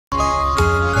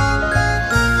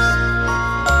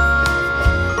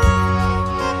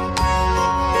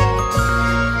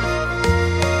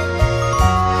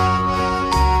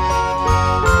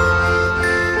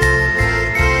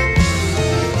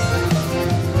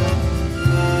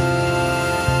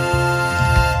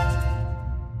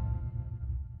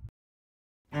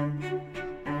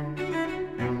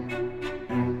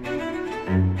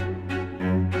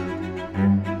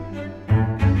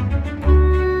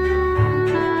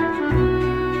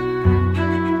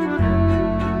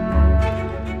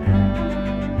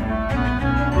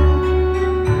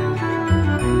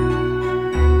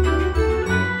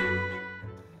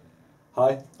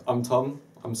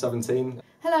I'm 17.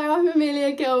 Hello, I'm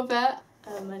Amelia Gilbert.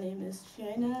 My name is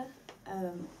Fiona.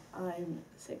 I'm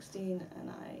 16 and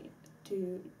I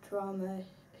do drama,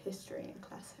 history and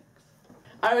classics.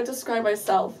 I would describe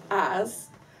myself as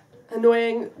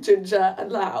annoying, ginger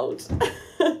and loud.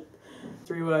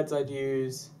 3 words I'd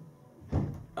use.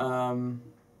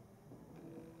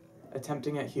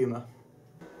 Attempting at humour.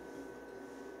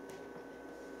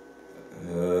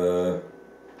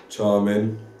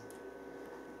 Charming.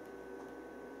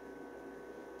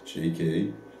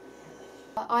 Cheeky.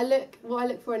 What I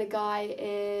look for in a guy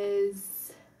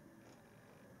is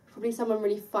probably someone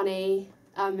really funny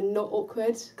and not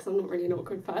awkward, because I'm not really an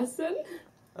awkward person.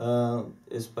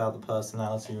 It's about the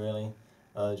personality, really.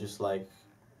 Just like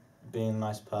being a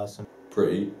nice person.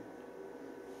 Pretty.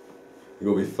 You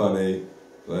gotta be funny.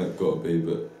 They ain't gotta be,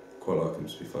 but quite like them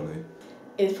to be funny.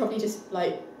 It's probably just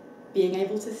like being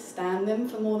able to stand them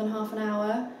for more than half an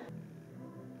hour.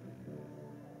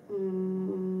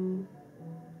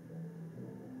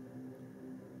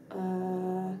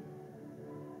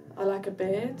 I like a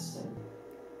beard.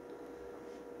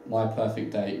 My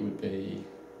perfect date would be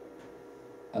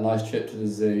a nice trip to the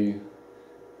zoo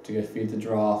to go feed the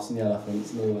giraffes and the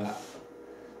elephants and all that.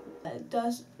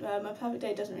 My perfect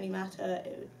date doesn't really matter,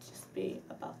 it would just be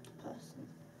about the person.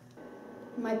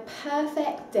 My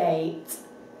perfect date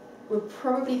would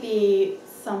probably be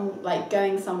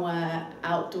going somewhere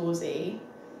outdoorsy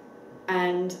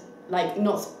and I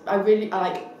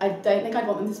don't think I'd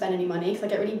want them to spend any money because I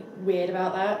get really weird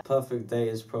about that. Perfect date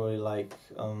is probably like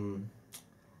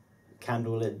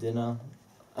candlelit dinner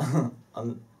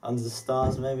under the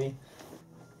stars, maybe.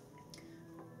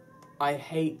 I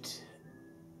hate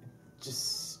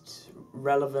just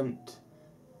relevant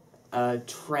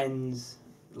trends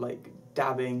like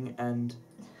dabbing and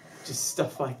just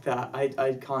stuff like that.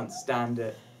 I can't stand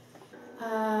it.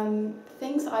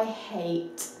 Things I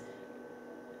hate.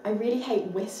 I really hate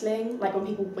whistling. Like when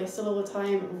people whistle all the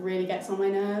time, it really gets on my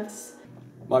nerves.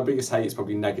 My biggest hate is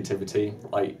probably negativity.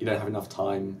 Like, you don't have enough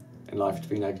time in life to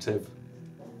be negative.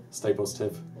 Stay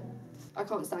positive. I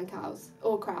can't stand cows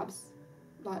or crabs.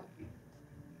 Like,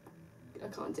 I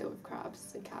can't deal with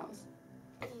crabs and cows.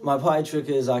 My party trick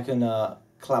is I can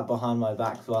clap behind my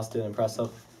back whilst doing a press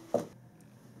up.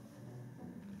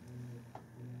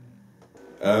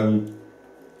 I can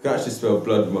actually smell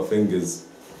blood with my fingers.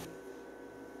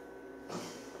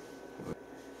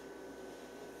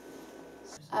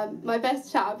 My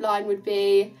best chat-up line would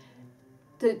be,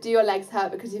 do your legs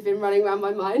hurt because you've been running around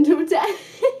my mind all day?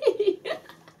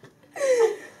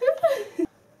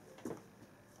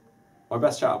 My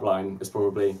best chat-up line is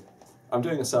probably, I'm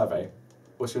doing a survey.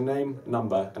 What's your name,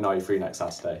 number, and are you free next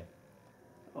Saturday?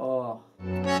 Oh.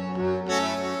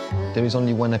 There is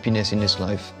only one happiness in this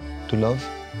life, to love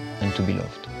and to be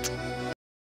loved.